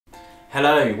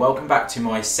Hello, welcome back to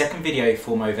my second video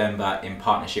for Movember in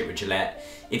partnership with Gillette.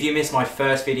 If you missed my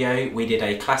first video, we did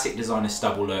a classic designer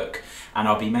stubble look, and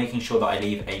I'll be making sure that I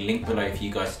leave a link below for you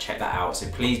guys to check that out,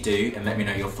 so please do and let me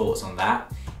know your thoughts on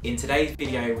that. In today's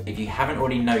video, if you haven't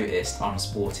already noticed, I'm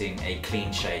sporting a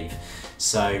clean shave.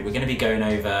 So we're going to be going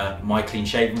over my clean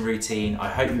shaving routine. I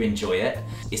hope you enjoy it.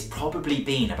 It's probably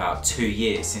been about 2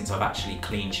 years since I've actually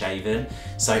clean shaven,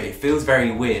 so it feels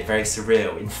very weird, very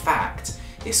surreal. In fact,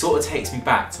 it sort of takes me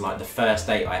back to like the first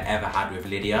date I ever had with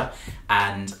Lydia,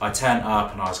 and I turned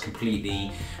up and I was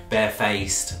completely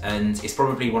barefaced, and it's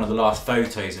probably one of the last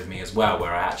photos of me as well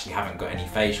where I actually haven't got any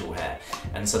facial hair.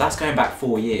 And so that's going back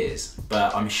 4 years,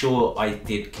 but I'm sure I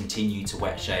did continue to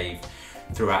wet shave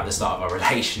throughout the start of our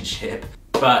relationship.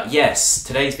 But yes,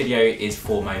 today's video is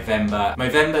for Movember.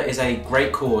 Movember is a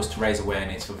great cause to raise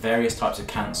awareness for various types of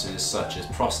cancers such as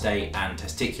prostate and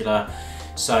testicular.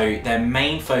 So their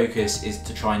main focus is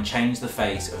to try and change the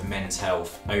face of men's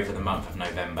health over the month of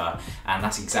November, and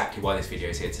that's exactly why this video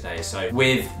is here today. So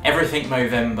with everything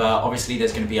Movember, obviously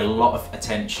there's going to be a lot of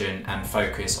attention and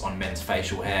focus on men's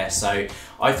facial hair, so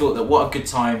I thought that what a good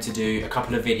time to do a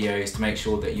couple of videos to make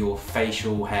sure that your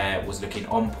facial hair was looking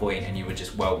on point and you were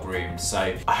just well groomed.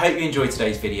 So I hope you enjoyed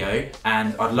today's video,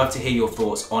 and I'd love to hear your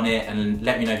thoughts on it, and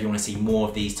let me know if you want to see more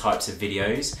of these types of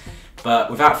videos.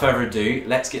 But without further ado,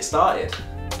 let's get started.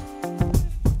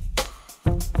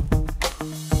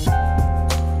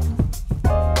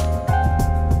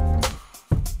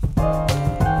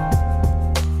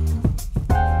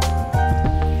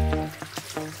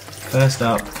 First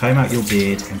up, comb out your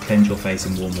beard and cleanse your face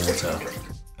in warm water.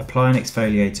 Apply an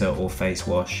exfoliator or face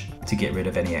wash to get rid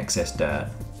of any excess dirt.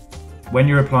 When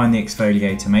you're applying the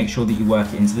exfoliator, make sure that you work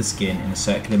it into the skin in a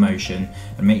circular motion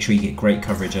and make sure you get great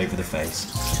coverage over the face.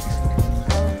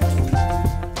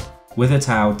 With a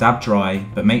towel, dab dry,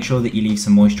 but make sure that you leave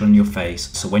some moisture on your face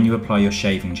so when you apply your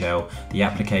shaving gel, the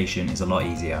application is a lot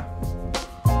easier.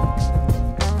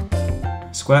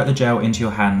 Squirt the gel into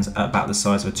your hands at about the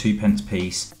size of a 2p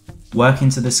piece. Work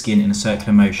into the skin in a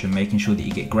circular motion, making sure that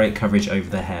you get great coverage over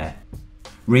the hair.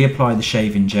 Reapply the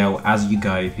shaving gel as you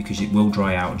go because it will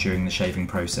dry out during the shaving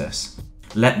process.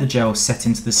 Let the gel set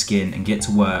into the skin and get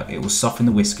to work. It will soften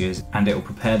the whiskers and it will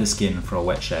prepare the skin for a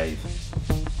wet shave.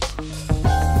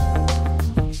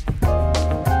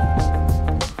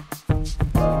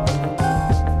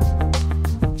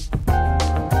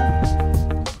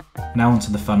 Now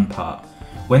onto the fun part.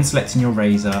 When selecting your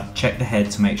razor, check the head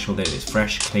to make sure that it's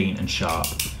fresh, clean and sharp.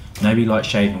 Nobody likes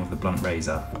shaving with a blunt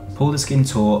razor. Pull the skin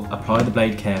taut, apply the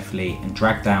blade carefully and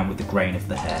drag down with the grain of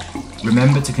the hair.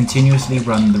 Remember to continuously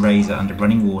run the razor under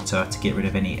running water to get rid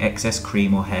of any excess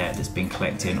cream or hair that's been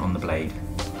collecting on the blade.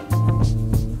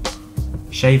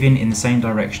 Shaving in the same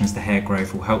direction as the hair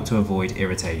growth will help to avoid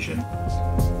irritation.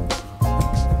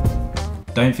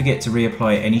 Don't forget to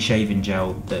reapply any shaving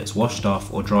gel that's washed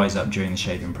off or dries up during the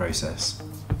shaving process.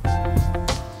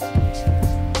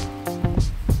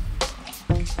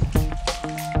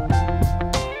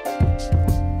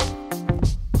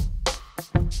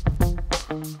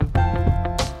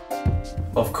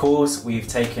 Of course, we've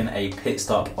taken a pit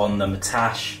stop on the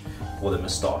moustache or the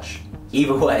moustache.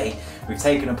 Either way, we've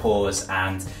taken a pause,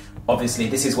 and obviously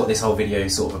this is what this whole video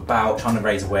is sort of about, trying to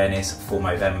raise awareness for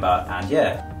Movember, and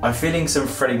yeah, I'm feeling some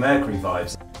Freddie Mercury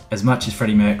vibes. As much as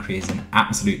Freddie Mercury is an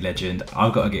absolute legend,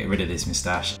 I've got to get rid of this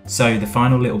moustache. So the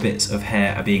final little bits of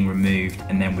hair are being removed,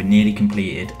 and then we're nearly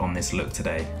completed on this look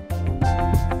today.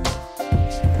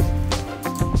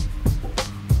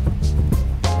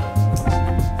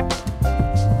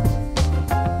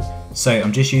 So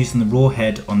I'm just using the raw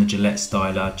head on the Gillette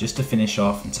styler just to finish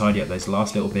off and tidy up those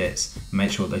last little bits and make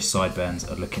sure those sideburns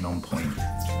are looking on point.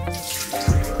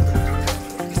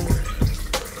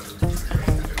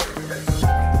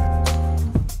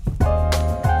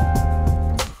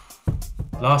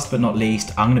 Last but not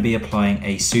least, I'm going to be applying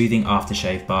a soothing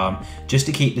aftershave balm just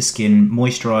to keep the skin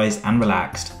moisturised and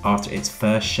relaxed after its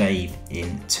first shave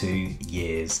in 2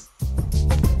 years.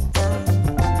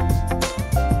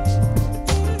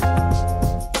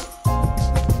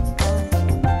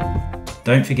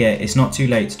 Don't forget, it's not too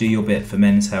late to do your bit for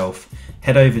men's health.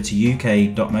 Head over to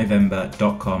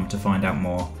uk.movember.com to find out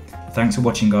more. Thanks for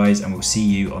watching guys, and we'll see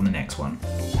you on the next one.